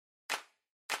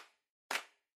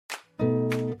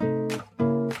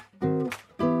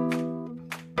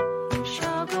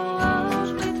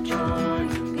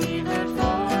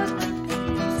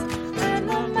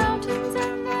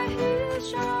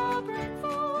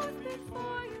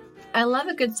I love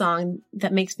a good song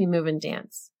that makes me move and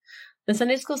dance. The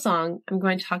Sunday school song I'm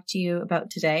going to talk to you about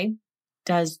today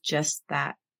does just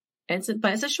that. It's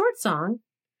a short song,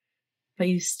 but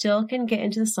you still can get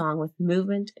into the song with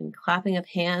movement and clapping of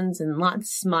hands and lots of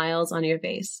smiles on your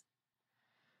face.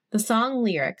 The song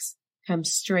lyrics come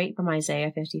straight from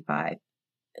Isaiah 55.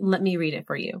 Let me read it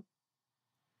for you.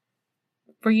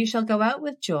 For you shall go out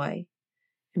with joy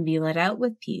and be led out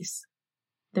with peace.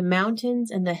 The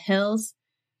mountains and the hills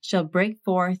shall break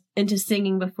forth into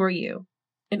singing before you,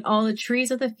 and all the trees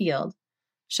of the field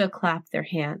shall clap their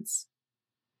hands.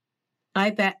 I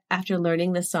bet after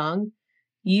learning the song,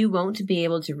 you won't be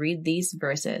able to read these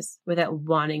verses without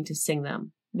wanting to sing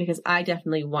them, because I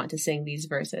definitely want to sing these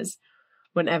verses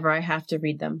whenever I have to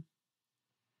read them.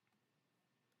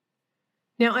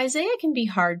 Now, Isaiah can be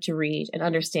hard to read and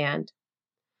understand.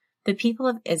 The people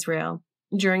of Israel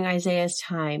during Isaiah's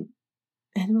time,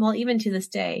 and well, even to this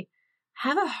day,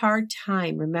 have a hard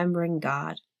time remembering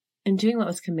God and doing what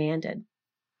was commanded.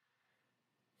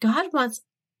 God wants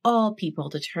all people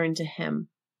to turn to Him,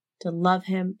 to love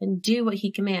Him, and do what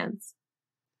He commands.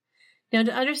 Now,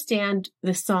 to understand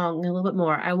this song a little bit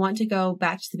more, I want to go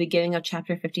back to the beginning of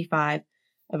chapter 55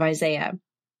 of Isaiah.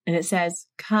 And it says,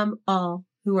 "Come all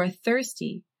who are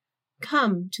thirsty,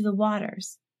 come to the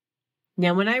waters."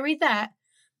 Now, when I read that,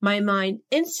 my mind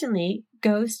instantly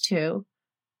goes to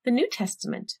the New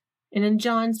Testament. And in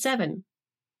John 7,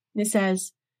 it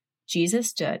says, Jesus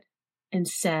stood and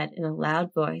said in a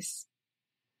loud voice,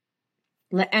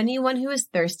 "Let anyone who is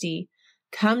thirsty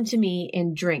come to me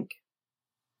and drink."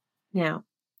 Now,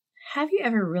 have you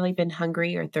ever really been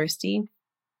hungry or thirsty?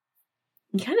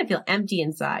 You kind of feel empty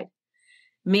inside.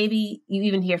 Maybe you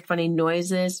even hear funny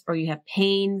noises or you have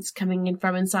pains coming in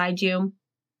from inside you.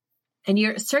 And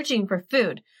you're searching for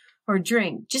food or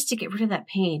drink just to get rid of that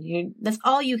pain. That's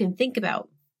all you can think about.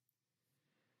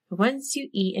 But once you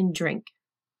eat and drink,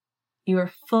 you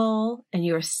are full and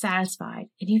you are satisfied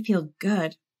and you feel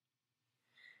good.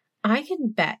 I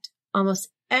can bet almost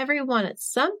everyone at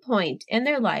some point in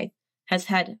their life has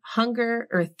had hunger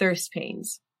or thirst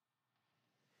pains.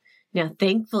 Now,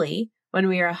 thankfully, when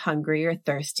we are hungry or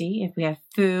thirsty, if we have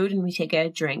food and we take a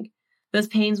drink, those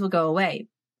pains will go away.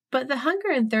 But the hunger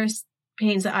and thirst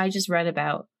pains that I just read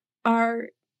about are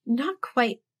not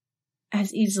quite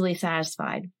as easily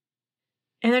satisfied.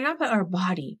 And they're not about our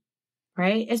body,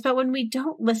 right? It's about when we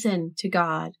don't listen to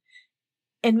God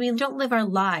and we don't live our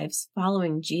lives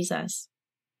following Jesus.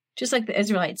 Just like the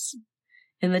Israelites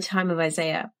in the time of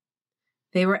Isaiah.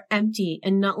 They were empty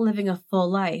and not living a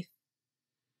full life.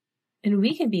 And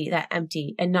we can be that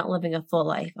empty and not living a full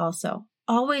life also.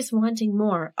 Always wanting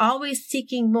more, always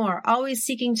seeking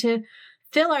to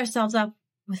fill ourselves up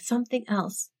with something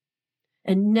else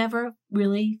and never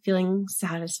really feeling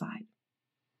satisfied.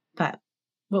 But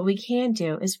what we can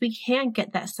do is we can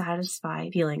get that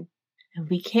satisfied feeling and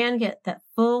we can get that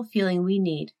full feeling we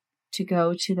need to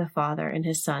go to the Father and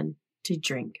His Son to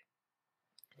drink,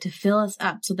 to fill us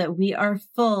up so that we are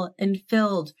full and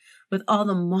filled with all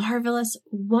the marvelous,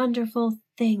 wonderful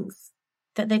things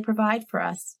that they provide for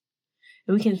us.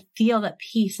 And we can feel that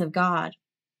peace of God.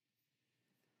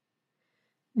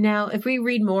 Now, if we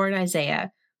read more in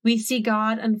Isaiah, we see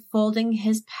God unfolding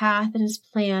His path and His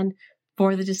plan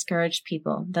for the discouraged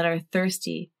people that are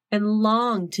thirsty and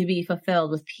long to be fulfilled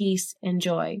with peace and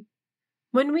joy.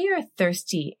 When we are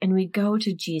thirsty and we go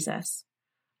to Jesus,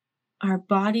 our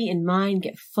body and mind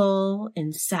get full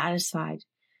and satisfied.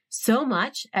 So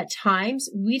much, at times,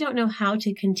 we don't know how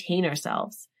to contain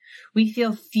ourselves. We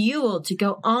feel fueled to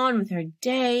go on with our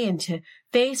day and to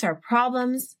face our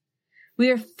problems.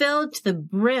 We are filled to the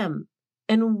brim,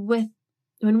 and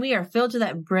when we are filled to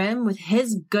that brim with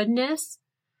His goodness,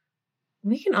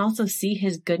 we can also see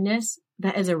His goodness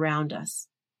that is around us.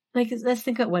 Like, let's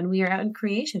think of when we are out in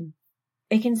creation.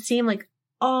 It can seem like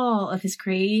all of His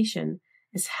creation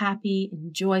is happy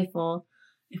and joyful.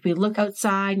 If we look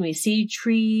outside and we see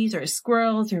trees or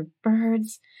squirrels or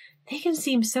birds, they can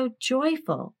seem so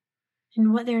joyful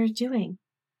in what they're doing.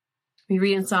 We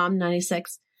read in Psalm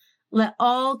 96, "Let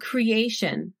all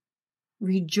creation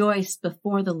rejoice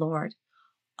before the Lord,"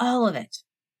 all of it.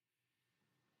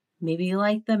 Maybe you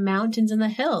like the mountains and the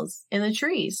hills and the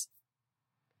trees.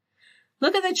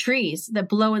 Look at the trees that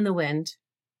blow in the wind.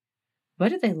 What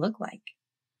do they look like?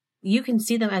 You can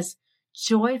see them as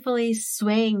joyfully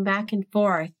swaying back and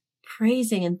forth,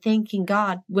 praising and thanking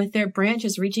God with their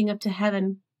branches reaching up to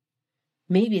heaven.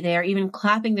 Maybe they are even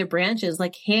clapping their branches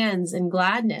like hands in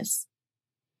gladness.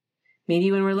 Maybe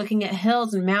when we're looking at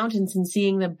hills and mountains and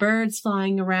seeing the birds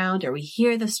flying around, or we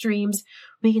hear the streams,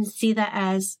 we can see that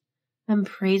as them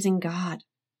praising God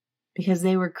because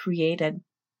they were created.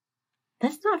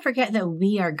 let's not forget that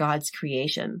we are God's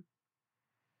creation.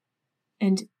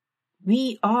 And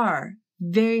we are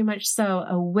very much so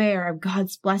aware of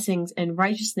God's blessings and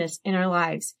righteousness in our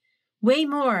lives, way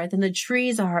more than the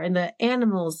trees are and the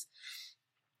animals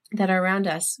that are around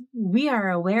us. We are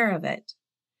aware of it.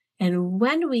 And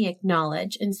when we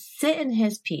acknowledge and sit in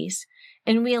his peace,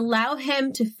 and we allow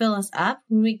him to fill us up,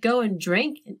 when we go and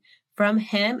drink from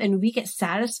him and we get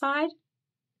satisfied,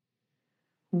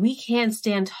 we can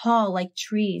stand tall like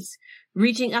trees,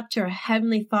 reaching up to our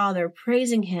Heavenly Father,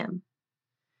 praising him.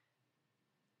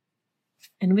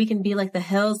 And we can be like the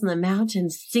hills and the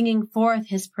mountains, singing forth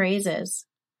his praises,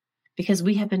 because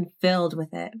we have been filled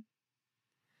with it.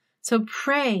 So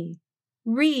pray,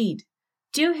 read,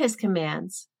 do his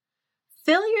commands,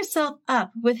 fill yourself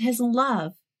up with his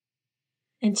love,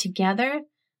 and together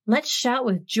let's shout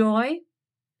with joy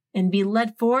and be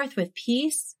led forth with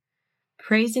peace,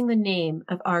 praising the name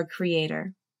of our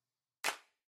Creator.